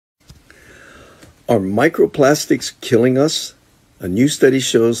Are microplastics killing us? A new study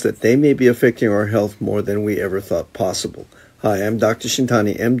shows that they may be affecting our health more than we ever thought possible. Hi, I'm Dr.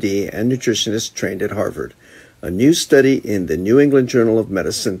 Shintani, MD, and nutritionist trained at Harvard. A new study in the New England Journal of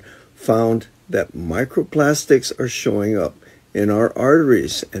Medicine found that microplastics are showing up in our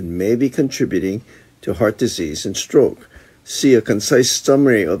arteries and may be contributing to heart disease and stroke. See a concise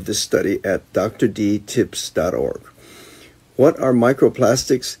summary of this study at drdtips.org. What are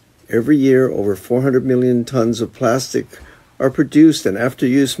microplastics? Every year, over 400 million tons of plastic are produced, and after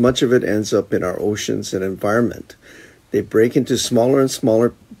use, much of it ends up in our oceans and environment. They break into smaller and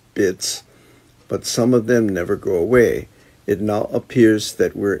smaller bits, but some of them never go away. It now appears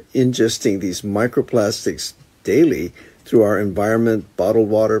that we're ingesting these microplastics daily through our environment, bottled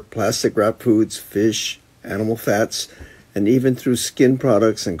water, plastic-wrapped foods, fish, animal fats, and even through skin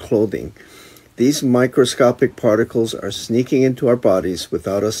products and clothing. These microscopic particles are sneaking into our bodies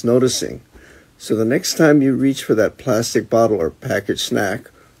without us noticing. So the next time you reach for that plastic bottle or packaged snack,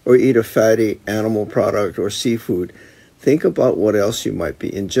 or eat a fatty animal product or seafood, think about what else you might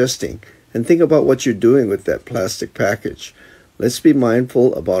be ingesting, and think about what you're doing with that plastic package. Let's be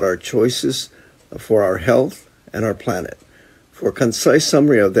mindful about our choices for our health and our planet. For a concise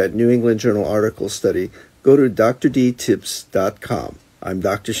summary of that New England Journal article study, go to drdtips.com. I'm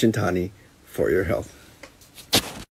Dr. Shintani, for your health.